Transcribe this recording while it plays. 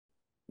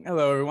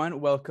Hello,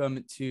 everyone.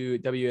 Welcome to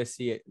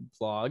WSC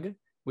Blog.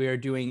 We are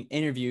doing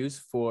interviews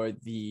for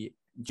the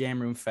Jam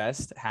Room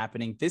Fest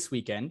happening this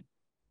weekend.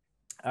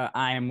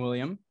 I am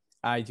William.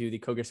 I do the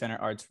Coger Center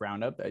Arts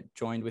Roundup.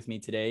 Joined with me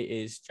today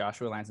is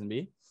Joshua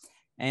Lazenby,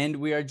 and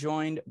we are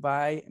joined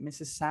by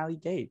Mrs. Sally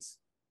Gates.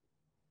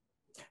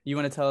 You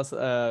want to tell us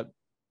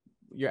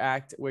your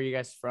act, where you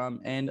guys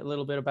from, and a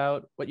little bit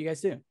about what you guys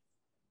do?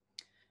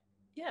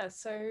 Yeah,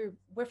 so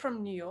we're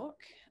from New York.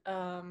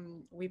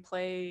 We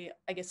play,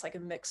 I guess, like a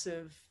mix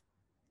of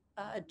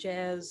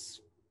jazz,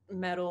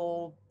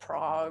 metal,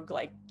 prog,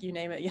 like you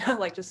name it,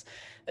 like just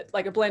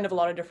like a blend of a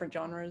lot of different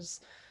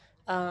genres.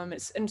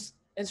 It's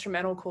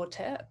instrumental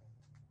quartet,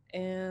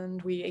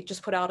 and we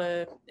just put out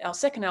our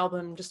second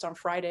album just on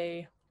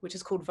Friday, which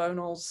is called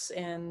Vonals,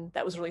 and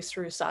that was released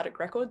through Sardic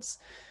Records.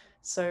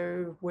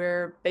 So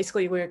we're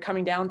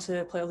coming down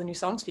to play all the new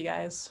songs for you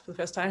guys for the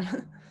first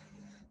time.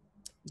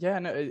 Yeah,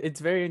 no, it's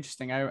very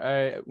interesting.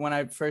 I when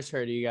I first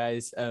heard you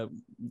guys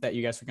that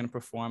you guys were going to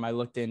perform, I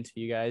looked into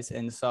you guys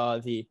and saw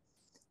the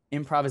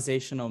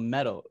improvisational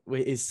metal,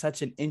 which is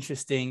such an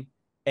interesting,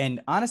 and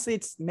honestly,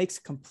 it makes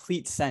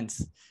complete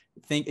sense.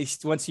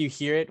 Once you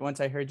hear it, once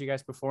I heard you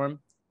guys perform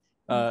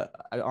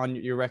on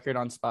your record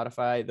on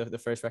Spotify, the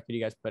first record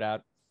you guys put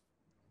out,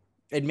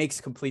 it makes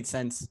complete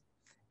sense,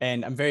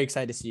 and I'm very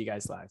excited to see you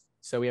guys live.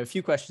 So we have a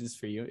few questions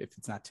for you, if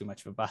it's not too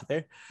much of a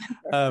bother.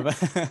 Um,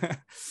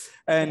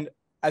 and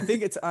I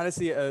think it's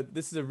honestly,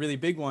 this is a really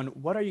big one.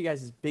 What are you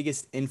guys'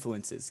 biggest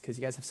influences? Because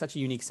you guys have such a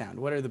unique sound.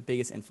 What are the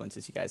biggest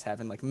influences you guys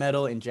have in like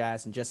metal and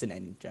jazz and just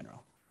in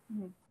general?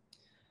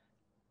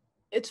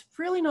 It's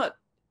really not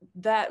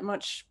that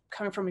much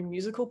coming from a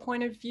musical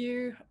point of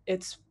view.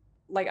 It's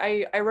like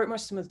I wrote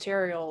most of the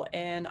material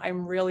and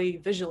I'm really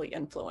visually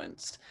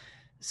influenced.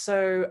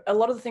 So a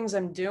lot of the things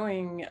I'm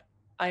doing,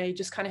 I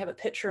just kind of have a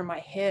picture in my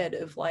head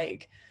of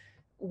like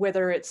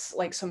whether it's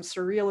like some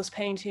surrealist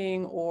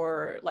painting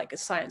or like a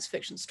science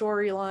fiction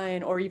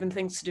storyline or even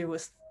things to do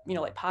with,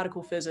 like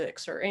particle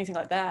physics or anything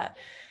like that.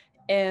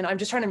 And I'm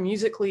just trying to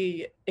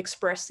musically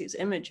express these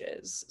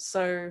images.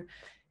 So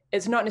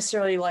it's not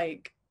necessarily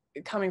like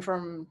coming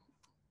from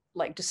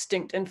like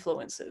distinct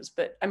influences,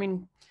 but I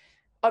mean,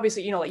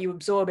 obviously, like you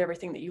absorb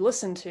everything that you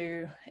listen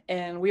to,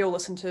 and we all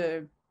listen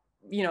to,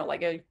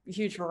 like a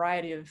huge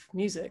variety of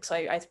music. So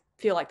I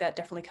feel like that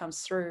definitely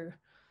comes through.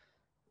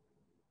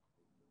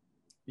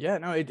 Yeah,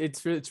 no,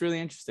 it's really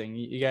interesting.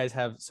 You guys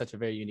have such a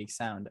very unique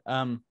sound.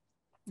 Have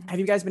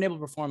you guys been able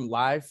to perform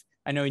live?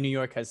 I know New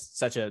York has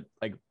such a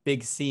like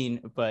big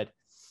scene, but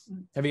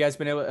have you guys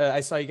been able?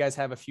 I saw you guys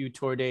have a few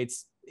tour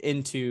dates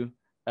into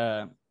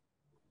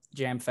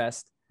Jam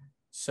Fest.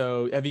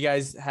 So have you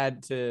guys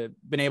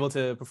been able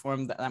to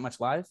perform that much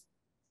live?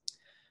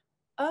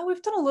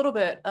 We've done a little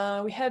bit.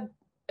 We had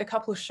a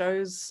couple of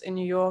shows in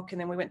New York,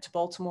 and then we went to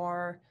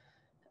Baltimore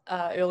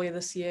earlier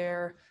this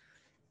year.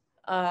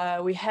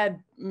 We had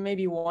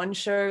maybe one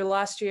show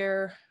last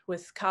year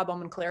with Car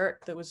Bomb and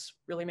Cleric that was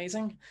really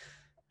amazing.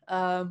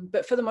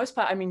 But for the most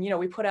part, I mean,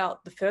 we put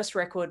out the first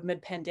record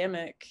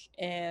mid-pandemic,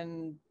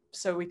 and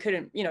so we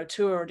couldn't,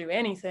 tour or do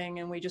anything,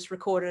 and we just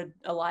recorded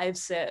a live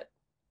set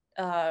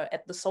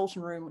at the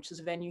Sultan Room, which is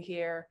a venue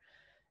here,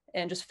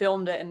 and just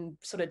filmed it and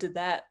sort of did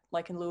that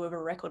like in lieu of a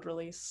record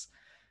release.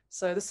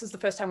 So this is the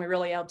first time we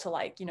really able to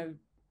like,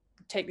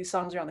 take these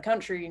songs around the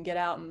country and get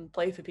out and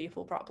play for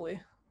people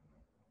properly.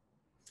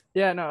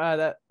 Yeah, no,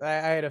 that I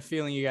had a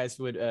feeling you guys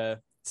would,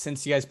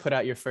 since you guys put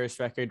out your first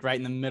record right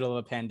in the middle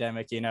of a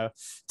pandemic,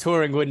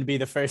 touring wouldn't be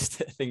the first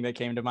thing that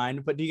came to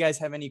mind. But do you guys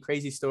have any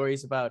crazy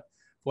stories about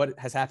what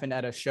has happened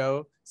at a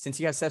show, since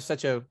you guys have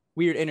such a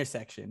weird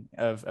intersection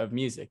of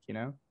music,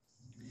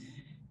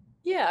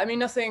 Yeah, I mean,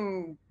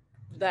 nothing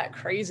that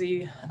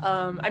crazy.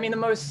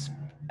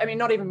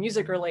 Not even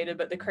music related,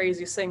 but the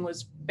craziest thing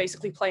was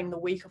basically playing the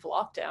week of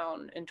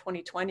lockdown in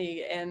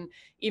 2020. And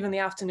even the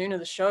afternoon of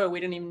the show, we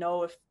didn't even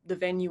know if the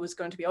venue was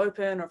going to be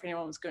open or if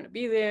anyone was going to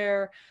be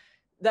there.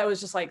 That was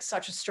just like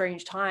such a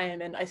strange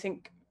time. And I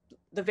think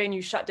the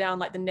venue shut down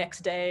like the next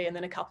day, and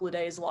then a couple of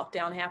days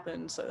lockdown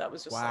happened. So that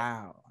was just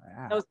Wow.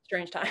 that was a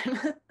strange time.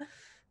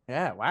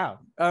 Yeah, wow.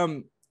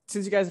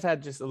 Since you guys have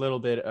had just a little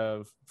bit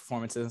of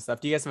performances and stuff,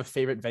 do you guys have a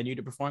favorite venue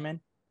to perform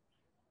in?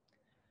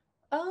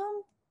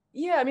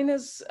 Yeah, I mean,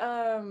 there's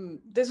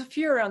a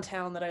few around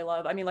town that I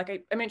love. I mean,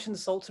 like I mentioned the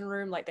Sultan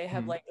Room, like they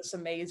have like this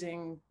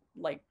amazing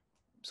like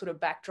sort of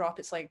backdrop.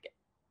 It's like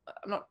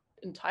I'm not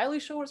entirely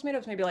sure what it's made of.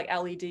 It's maybe like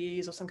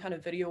LEDs or some kind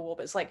of video wall,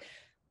 but it's like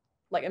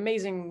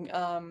amazing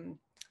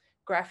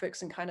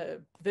graphics and kind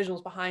of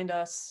visuals behind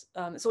us.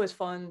 It's always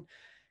fun.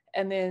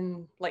 And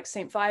then like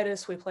St.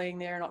 Vitus, we're playing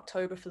there in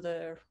October for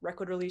the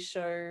record release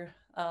show.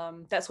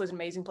 That's always an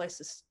amazing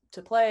place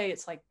to play.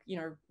 It's like,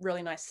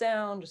 really nice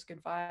sound, just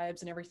good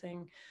vibes and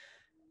everything.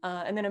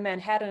 And then in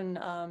Manhattan,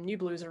 New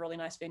Blue is a really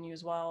nice venue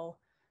as well.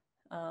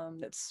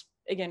 That's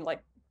again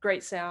like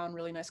great sound,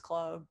 really nice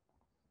club.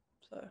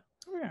 So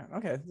Oh, yeah,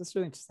 okay, that's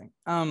really interesting.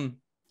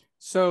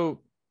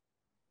 So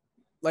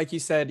like you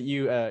said,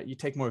 you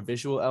take more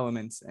visual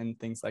elements and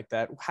things like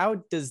that. How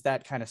does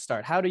that kind of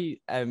start? How do you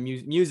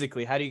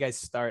musically? How do you guys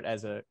start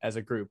as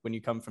a group when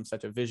you come from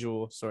such a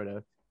visual sort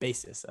of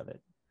basis of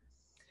it?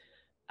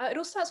 It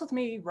all starts with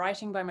me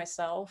writing by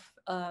myself.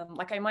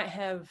 Like I might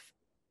have,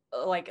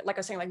 like I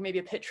was saying, like maybe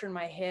a picture in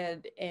my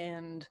head,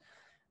 and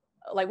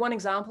like one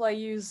example I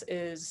use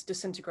is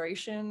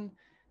disintegration.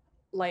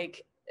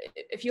 Like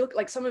if you look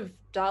like some of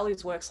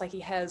Dali's works, like he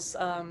has,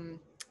 I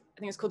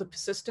think it's called the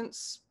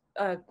persistence.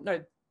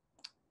 No,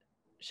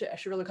 shit, I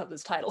should really look up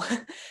this title.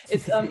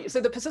 It's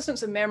so the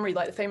persistence of memory,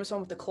 like the famous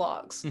one with the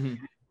clocks. Mm-hmm.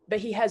 But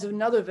he has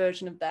another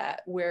version of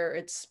that where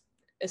it's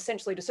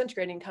essentially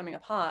disintegrating, coming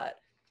apart.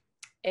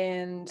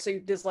 And so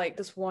there's like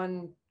this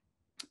one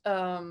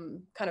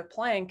kind of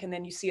plank, and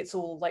then you see it's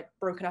all like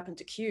broken up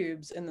into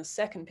cubes in the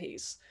second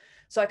piece.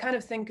 So I kind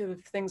of think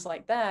of things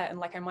like that, and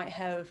like I might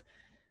have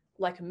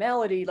like a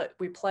melody like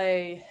we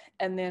play,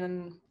 and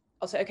then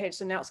I'll say, okay,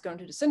 so now it's going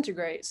to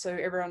disintegrate. So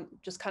everyone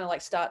just kind of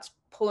like starts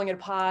pulling it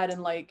apart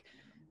and like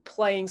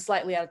playing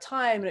slightly at a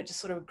time, and it just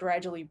sort of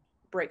gradually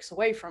breaks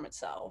away from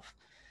itself.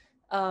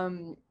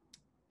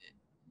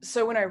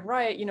 So when I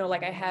write, you know,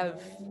 like I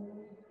have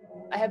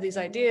these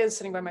ideas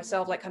sitting by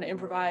myself, like kind of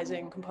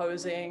improvising,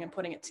 composing, and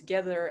putting it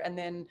together. And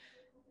then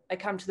I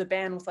come to the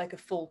band with like a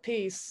full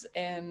piece,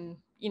 and,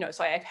 you know,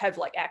 so I have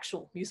like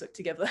actual music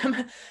to give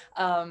them.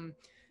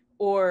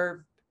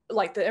 Or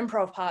like the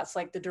improv parts,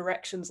 like the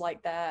directions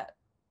like that,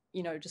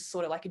 you know, just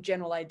sort of like a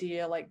general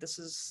idea, like this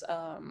is,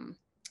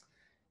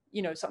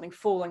 you know, something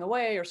falling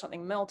away or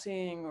something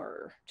melting,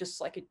 or just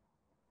like a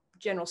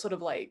general sort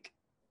of like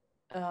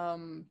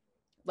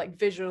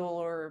visual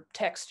or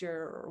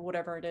texture or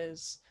whatever it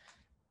is.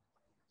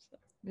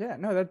 Yeah,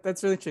 no,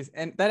 that's really true,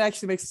 and that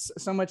actually makes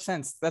so much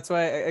sense. That's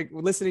why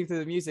listening to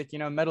the music, you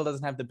know, metal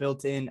doesn't have the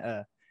built-in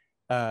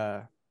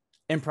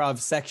improv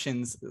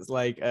sections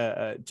like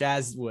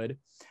jazz would.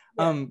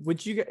 Yeah.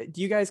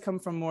 Do you guys come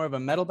from more of a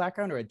metal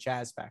background or a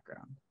jazz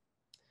background?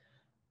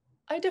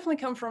 I definitely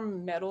come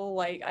from metal.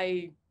 Like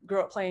I grew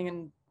up playing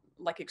in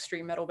like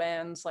extreme metal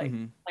bands, like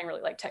playing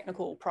really like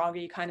technical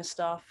proggy kind of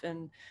stuff,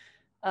 and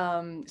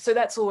so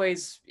that's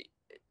always,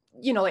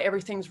 you know, like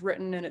everything's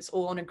written and it's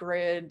all on a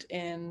grid,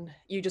 and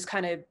you just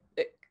kind of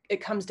it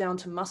comes down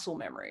to muscle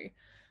memory.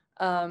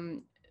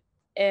 And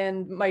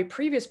my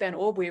previous band,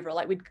 Orbweaver,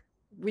 like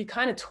we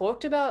kind of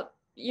talked about,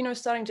 you know,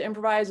 starting to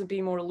improvise and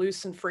be more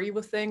loose and free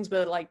with things,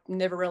 but like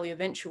never really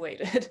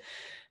eventuated.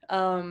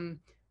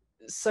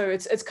 So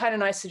it's kind of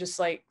nice to just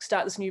like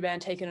start this new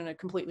band, take it in a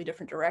completely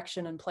different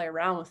direction and play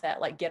around with that,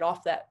 like get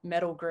off that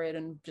metal grid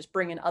and just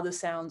bring in other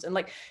sounds. And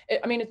like, I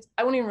wouldn't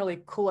even really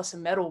call us a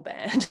metal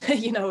band,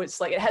 you know,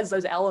 it's like, it has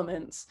those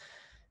elements,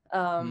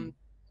 but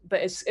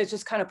it's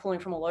just kind of pulling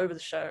from all over the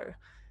show.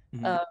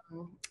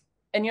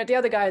 And, you know, the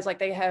other guys, like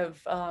they have,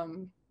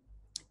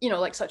 you know,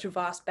 like such a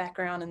vast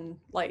background, and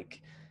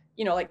like,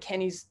 you know, like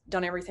Kenny's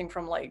done everything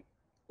from like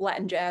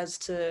Latin jazz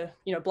to,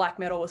 you know, black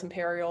metal with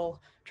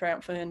Imperial,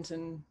 Triumphant,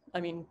 and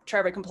I mean,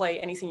 Trevor can play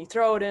anything you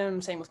throw at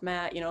him. Same with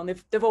Matt, you know,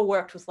 and they've all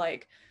worked with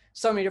like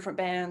so many different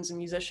bands and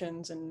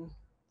musicians, and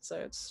so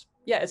it's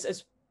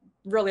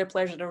really a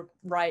pleasure to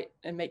write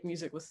and make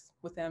music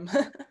with them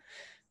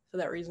for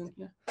that reason.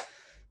 Yeah.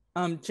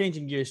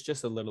 Changing gears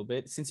just a little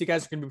bit, since you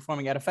guys are going to be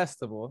performing at a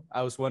festival,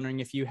 I was wondering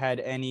if you had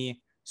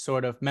any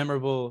sort of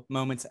memorable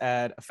moments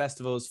at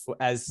festivals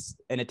as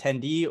an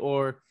attendee,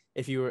 or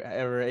if you were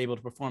ever able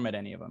to perform at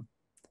any of them.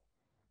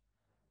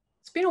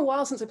 It's been a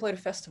while since I played a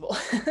festival.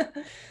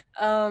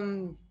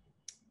 Trying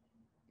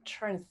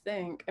to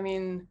think. I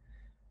mean,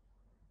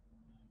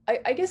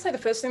 I guess like the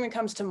first thing that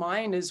comes to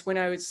mind is when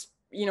I was,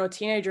 you know, a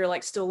teenager,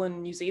 like still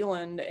in New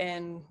Zealand,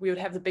 and we would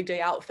have the Big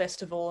Day Out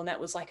festival, and that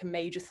was like a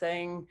major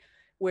thing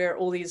where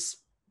all these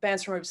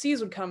bands from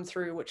overseas would come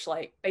through, which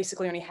like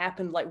basically only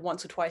happened like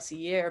once or twice a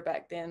year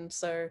back then.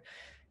 So,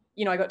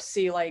 you know, I got to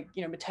see like,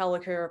 you know,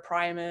 Metallica,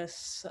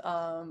 Primus,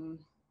 I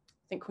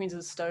think Queens of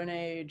the Stone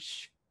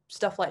Age,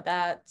 stuff like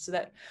that. So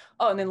that,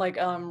 and then like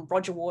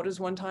Roger Waters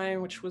one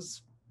time, which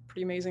was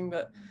pretty amazing.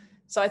 But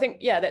so I think,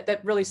 yeah,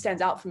 that really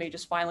stands out for me,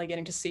 just finally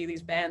getting to see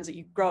these bands that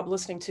you grow up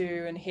listening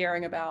to and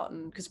hearing about.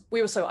 And because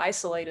we were so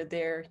isolated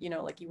there, you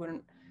know, like you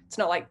wouldn't, it's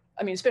not like,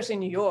 I mean, especially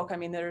in New York, I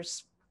mean,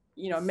 there's,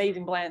 you know,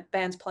 amazing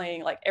bands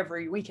playing like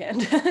every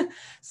weekend.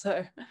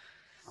 So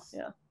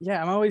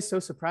yeah, I'm always so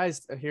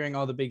surprised hearing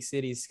all the big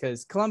cities,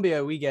 because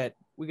Columbia, we get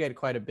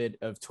quite a bit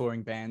of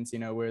touring bands. You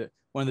know, we're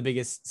one of the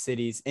biggest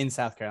cities in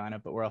South Carolina,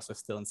 but we're also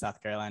still in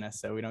South Carolina,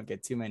 so we don't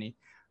get too many.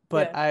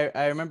 But yeah.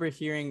 I remember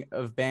hearing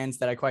of bands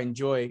that I quite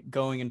enjoy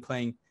going and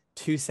playing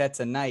 2 sets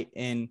a night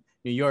in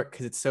New York,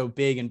 because it's so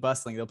big and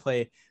bustling. They'll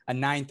play a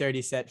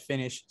 9:30 set,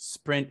 finish,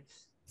 sprint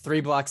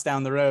 3 blocks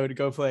down the road,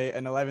 go play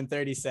an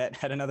 11:30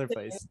 set at another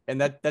place, and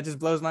that just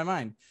blows my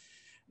mind.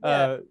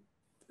 Yeah.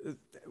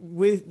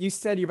 With, you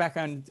said your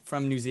background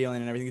from New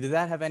Zealand and everything, did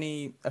that have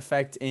any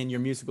effect in your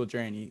musical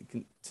journey,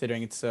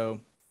 considering it's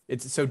so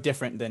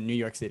different than New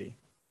York City?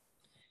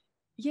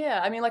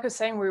 Yeah, I mean, like I was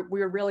saying,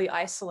 we're really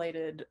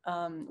isolated,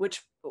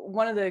 which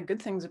one of the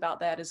good things about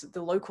that is that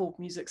the local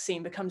music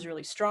scene becomes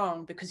really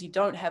strong because you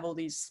don't have all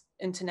these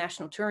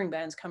international touring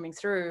bands coming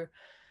through.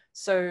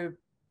 So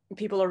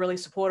people are really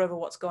supportive of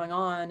what's going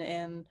on.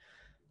 And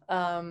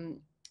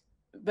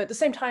but at the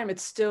same time,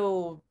 it's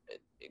still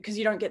because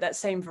you don't get that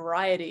same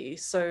variety.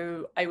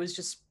 So I was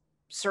just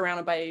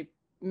surrounded by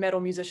metal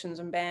musicians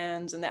and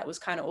bands, and that was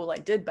kind of all I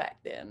did back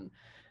then.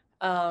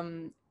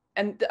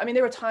 And I mean,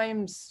 there were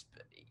times,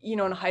 you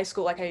know, in high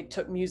school, like I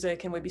took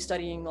music and would be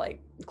studying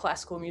like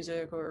classical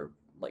music or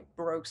like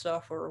Baroque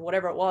stuff or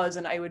whatever it was.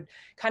 And I would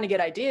kind of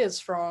get ideas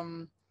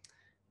from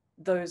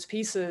those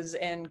pieces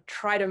and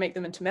try to make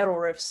them into metal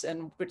riffs,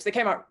 and which they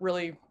came out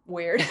really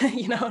weird,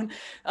 you know,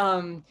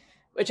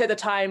 which at the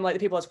time, like the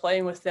people I was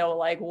playing with, they were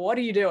like, what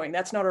are you doing?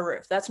 That's not a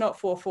riff. That's not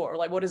 4/4.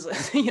 Like, what is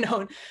this? You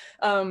know?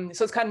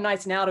 So it's kind of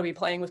nice now to be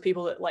playing with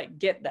people that like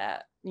get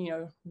that, you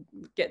know,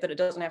 get that it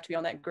doesn't have to be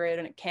on that grid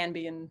and it can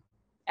be in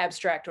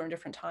abstract or in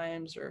different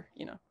times, or,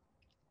 you know.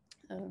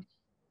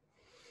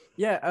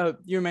 Yeah,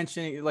 you were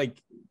mentioning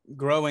like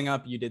growing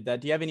up, you did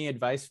that. Do you have any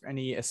advice for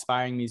any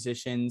aspiring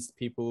musicians,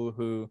 people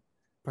who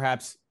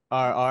perhaps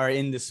are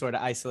in this sort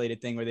of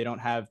isolated thing where they don't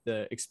have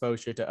the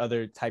exposure to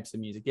other types of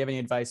music? Do you have any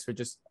advice for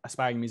just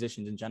aspiring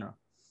musicians in general?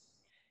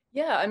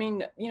 Yeah, I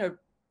mean, you know,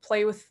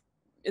 play with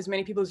as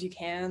many people as you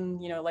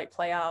can, you know, like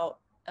play out.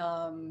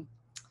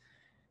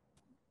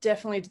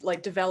 Definitely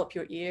like develop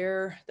your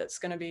ear. That's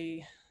going to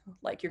be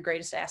like your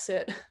greatest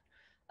asset.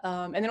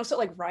 And then also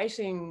like write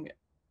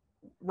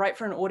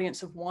for an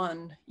audience of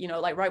one, you know,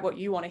 like write what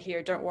you want to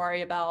hear. Don't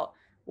worry about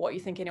what you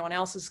think anyone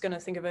else is going to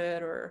think of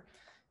it or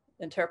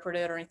interpret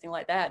it or anything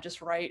like that.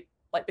 Just write,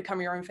 like become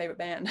your own favorite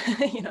band,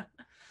 you know.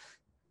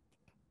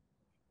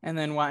 And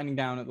then winding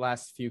down the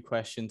last few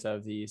questions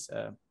of these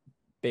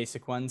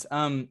basic ones.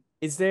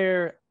 Is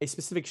there a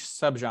specific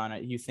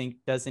subgenre you think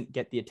doesn't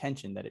get the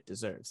attention that it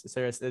deserves? Is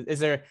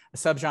there a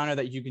subgenre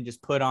that you can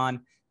just put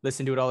on,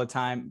 listen to it all the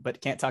time,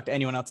 but can't talk to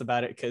anyone else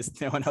about it because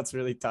no one else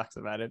really talks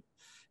about it?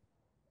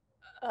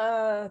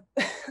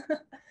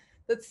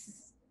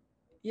 That's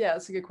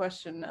that's a good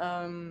question.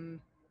 I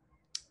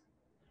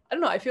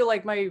don't know. I feel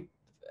like I'm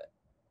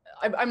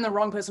the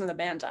wrong person in the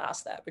band to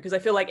ask that, because I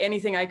feel like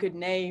anything I could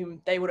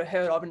name, they would have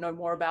heard of and know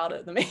more about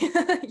it than me,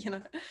 you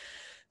know?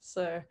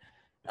 So,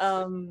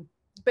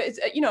 but it's,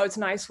 you know, it's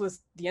nice with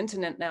the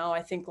internet now.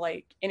 I think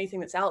like anything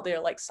that's out there,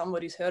 like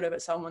somebody's heard of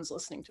it, someone's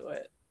listening to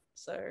it.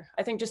 So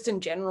I think just in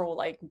general,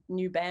 like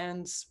new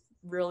bands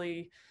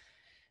really,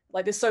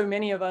 like there's so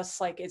many of us,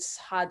 like it's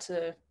hard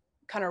to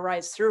kind of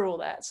rise through all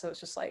that. So it's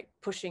just like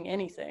pushing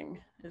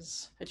anything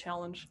is a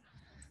challenge.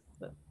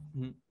 But.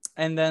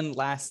 And then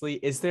lastly,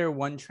 is there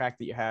one track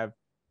that you have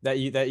that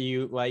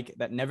you like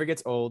that never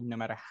gets old no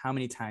matter how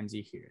many times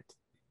you hear it?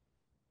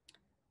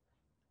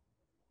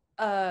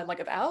 Like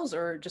of ours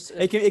or just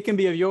it can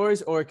be of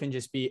yours, or it can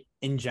just be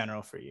in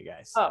general for you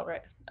guys. Oh,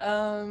 right.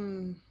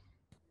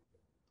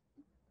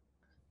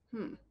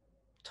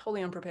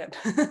 Totally unprepared.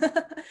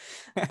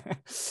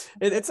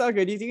 It's all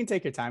good. You can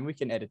take your time. We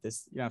can edit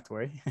this. You don't have to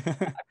worry.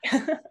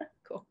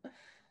 Cool.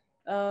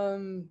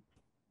 That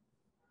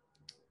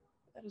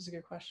is a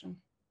good question.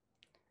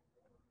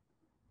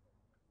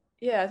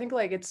 Yeah, I think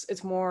like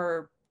it's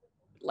more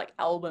like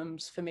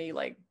albums for me,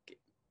 like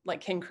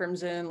King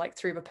Crimson, like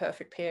Three of a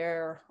Perfect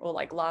Pair, or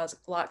like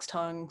Lark's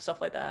Tongue, stuff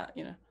like that,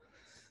 you know.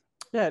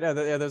 Yeah, no,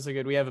 those are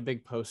good. We have a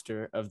big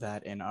poster of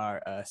that in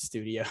our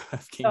studio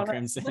of King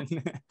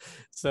Crimson.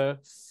 So,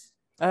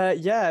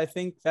 yeah, I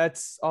think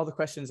that's all the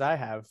questions I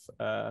have.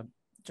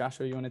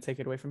 Joshua, you want to take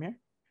it away from here?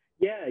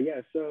 Yeah.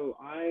 So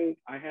I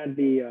had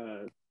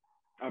the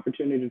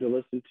opportunity to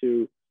listen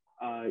to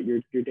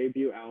your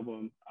debut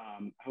album.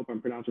 I hope I'm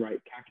pronouncing it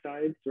right.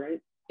 Cactides, right?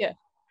 Yeah.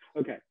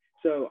 Okay.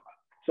 So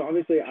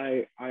obviously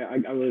I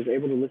was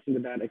able to listen to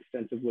that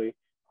extensively,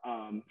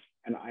 and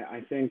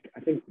I think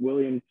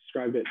William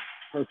described it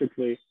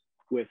perfectly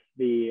with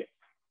the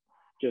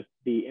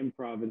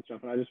improv and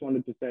stuff. And I just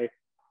wanted to say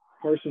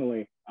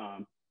personally,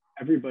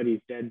 Everybody's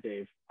Dead,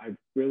 Dave, I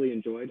really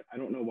enjoyed. I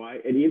don't know why.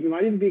 It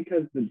might even be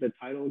because the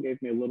title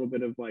gave me a little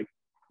bit of like,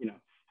 you know,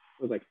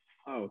 I was like,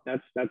 oh,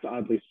 that's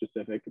oddly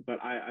specific,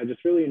 but I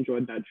just really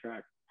enjoyed that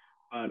track.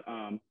 But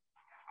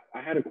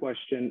I had a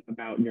question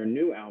about your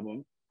new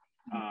album,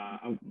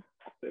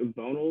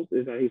 Vonals.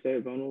 Is that how you say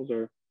it, Vonals?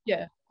 Or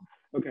yeah.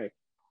 Okay,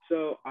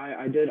 so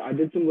I did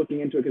some looking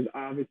into it because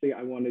obviously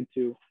I wanted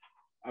to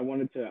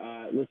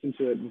listen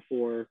to it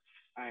before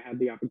I had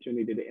the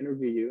opportunity to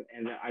interview you,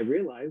 and I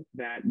realized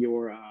that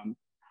your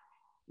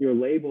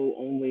label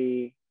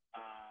only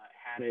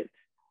had it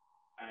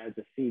as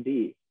a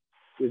CD.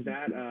 Was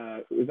that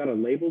a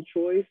label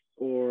choice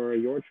or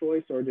your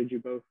choice, or did you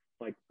both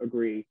like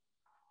agree?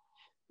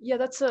 Yeah,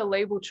 that's a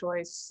label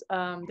choice.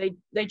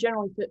 They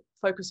generally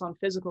focus on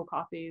physical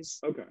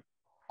copies. Okay.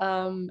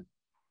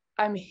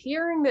 I'm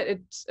hearing that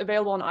it's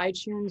available on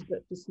iTunes,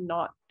 but just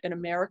not in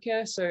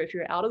America. So if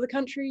you're out of the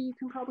country, you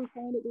can probably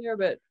find it there.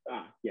 But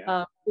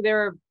yeah.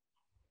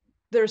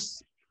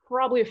 there's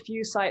probably a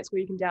few sites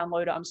where you can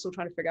download it. I'm still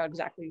trying to figure out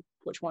exactly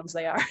which ones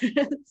they are.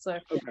 So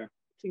Okay.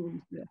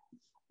 yeah.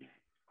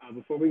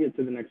 Before we get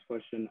to the next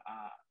question,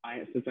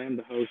 since I am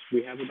the host,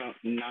 we have about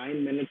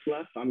 9 minutes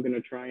left. I'm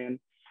gonna try and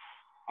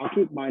I'll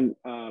keep mine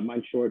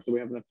short so we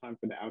have enough time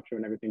for the outro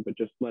and everything. But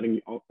just letting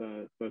you, both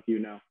of you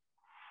know.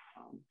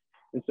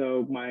 And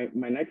so my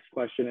next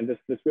question, and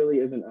this really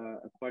isn't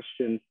a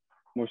question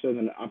more so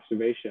than an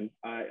observation.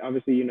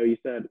 Obviously, you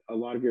said a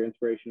lot of your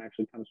inspiration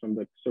actually comes from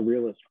the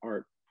surrealist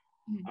art.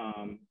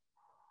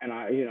 And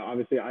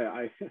obviously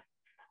I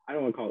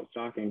don't want to call it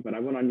stalking, but I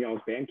went on y'all's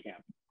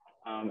Bandcamp,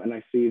 and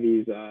I see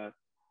these,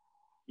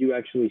 you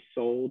actually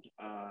sold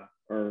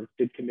or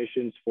did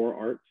commissions for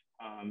art.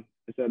 And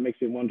so that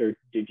makes me wonder,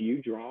 did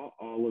you draw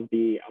all of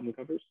the album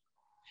covers?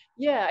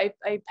 Yeah,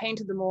 I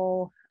painted them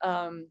all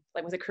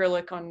like with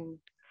acrylic on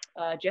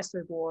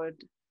gesso board.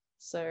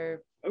 So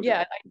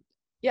okay.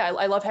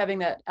 I love having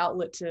that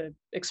outlet to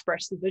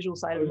express the visual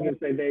side of it. I was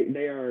going to say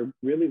they are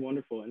really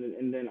wonderful,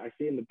 and then I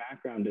see in the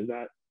background, is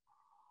that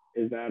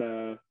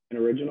an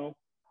original?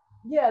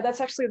 Yeah,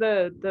 that's actually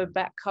the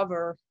back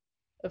cover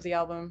of the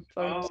album.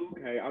 Oh,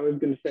 okay. I was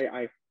going to say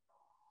I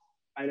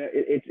know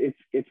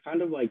it's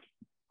kind of like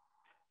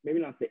maybe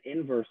not the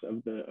inverse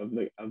of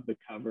the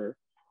cover,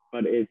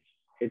 but it's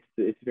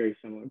very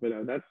similar.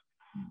 But that's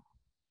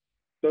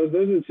those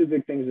are the two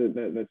big things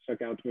that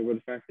stuck out to me, were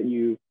the fact that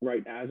you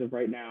as of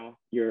right now,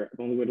 the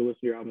only way to listen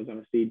to your album is on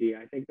a CD.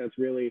 I think that's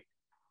really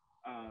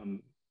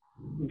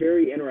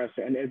very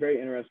interesting, and a very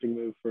interesting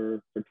move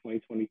for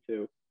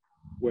 2022,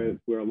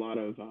 where a lot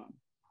of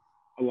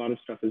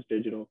stuff is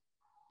digital.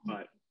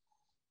 But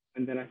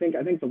and then I think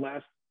the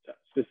last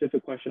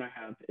specific question I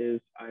have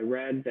is, I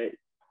read that,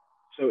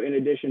 so in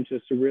addition to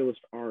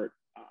surrealist art,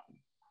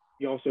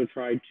 you also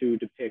tried to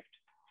depict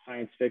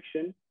science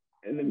fiction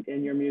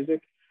in your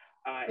music.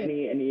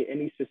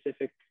 Any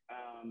specific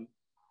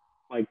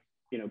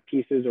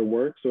pieces or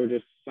works, or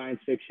just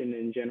science fiction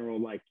in general,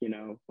 like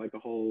a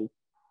whole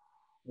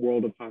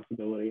world of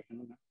possibility? I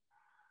don't know.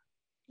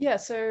 Yeah,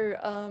 so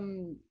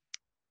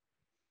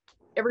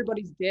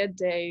Everybody's Dead,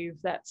 Dave,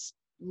 that's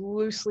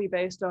loosely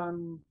based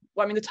on,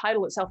 well, I mean, the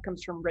title itself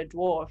comes from Red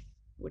Dwarf,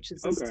 which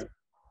is this,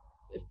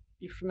 if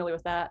you're familiar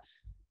with that.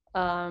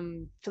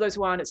 For those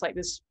who aren't, it's like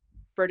this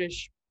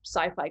British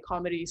sci-fi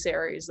comedy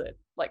series that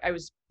I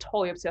was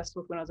totally obsessed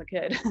with when I was a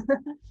kid.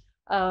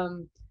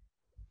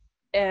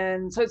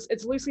 And so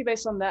it's loosely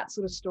based on that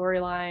sort of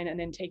storyline, and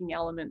then taking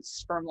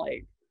elements from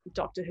like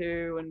Doctor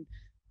Who, and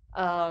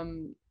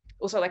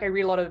also I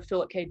read a lot of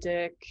Philip K.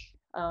 Dick,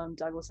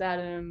 Douglas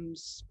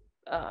Adams.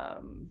 I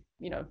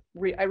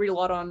read a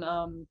lot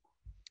on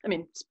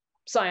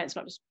science,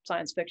 not just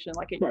science fiction,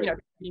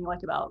 reading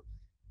about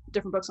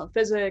different books on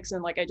physics,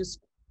 and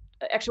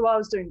actually while I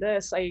was doing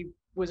this, I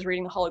was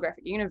reading the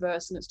Holographic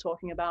Universe, and it's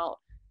talking about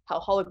how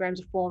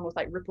holograms are formed with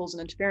ripples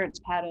and interference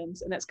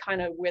patterns, and that's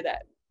kind of where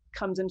that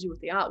comes into with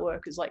the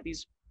artwork, is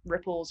these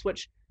ripples,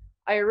 which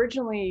I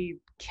originally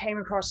came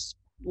across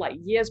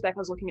years back. I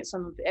was looking at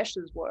some of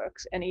Escher's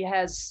works, and he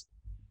has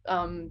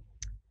some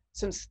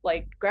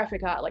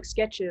graphic art,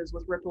 sketches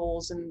with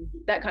ripples, and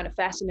that kind of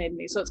fascinated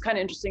me. So it's kind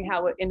of interesting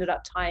how it ended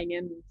up tying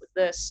in with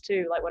this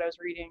too, what I was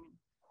reading.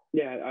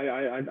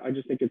 Yeah, I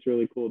just think it's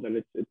really cool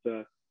that it's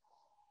a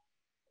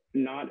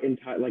not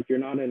you're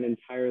not an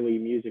entirely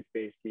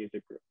music-based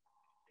music group.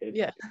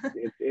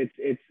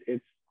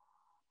 It's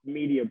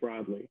media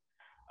broadly.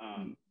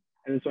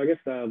 And so I guess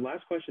the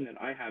last question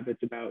that I have,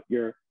 it's about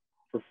your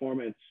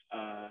performance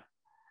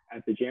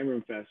at the Jam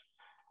Room Fest.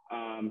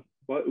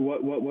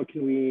 What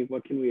can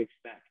we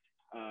expect?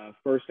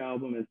 First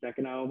album and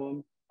second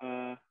album?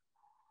 Or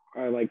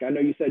I know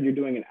you said you're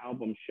doing an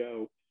album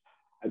show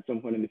at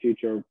some point in the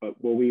future, but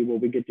will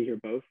we get to hear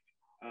both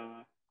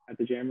at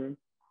the Jam Room?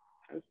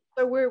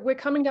 So we're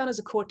coming down as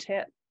a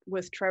quartet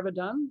with Trevor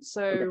Dunn.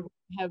 So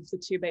we have the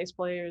two bass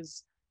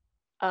players,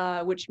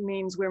 which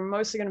means we're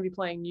mostly going to be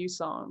playing new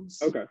songs.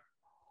 Okay.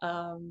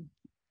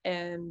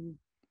 And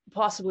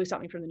possibly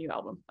something from the new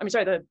album.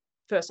 The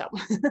first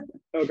album.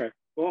 Okay.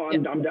 Well,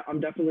 I'm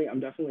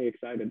definitely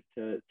excited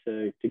to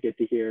get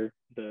to hear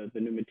the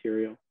new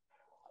material.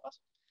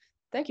 Awesome.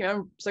 Thank you.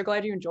 I'm so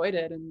glad you enjoyed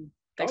it, and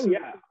thanks.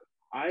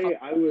 I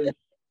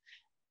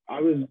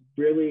was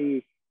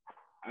really,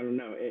 I don't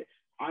know.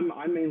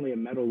 I'm mainly a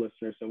metal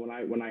listener, so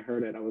when I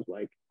heard it, I was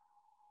like,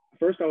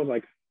 first I was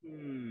like,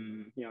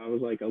 I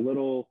was a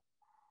little,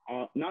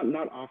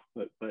 not off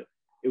put, but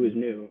it was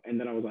new, and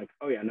then I was like,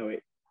 oh yeah, no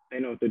wait, they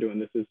know what they're doing.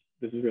 This is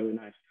really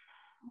nice.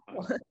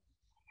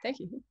 Thank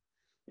you.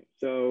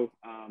 So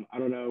I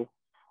don't know,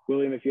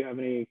 William, if you have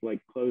any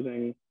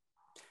closing.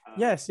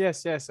 Yes.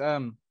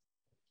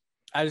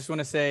 I just want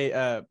to say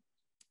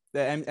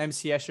the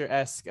MC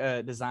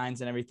Escher-esque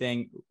designs and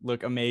everything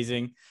look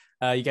amazing.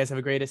 You guys have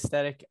a great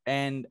aesthetic.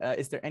 And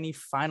is there any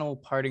final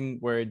parting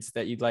words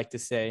that you'd like to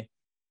say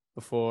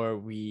before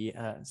we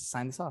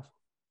sign this off?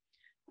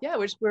 Yeah,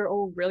 we're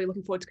all really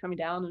looking forward to coming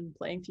down and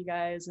playing for you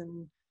guys,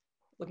 and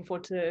looking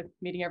forward to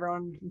meeting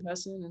everyone in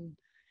person. And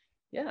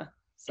yeah.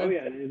 So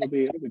it'll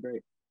be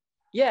great.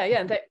 Yeah,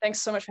 and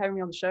thanks so much for having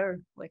me on the show.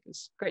 Like,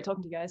 it's great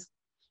talking to you guys.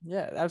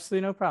 Yeah,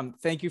 absolutely no problem.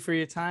 Thank you for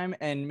your time,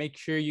 and make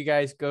sure you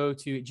guys go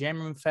to Jam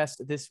Room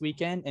Fest this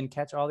weekend and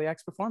catch all the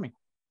acts performing.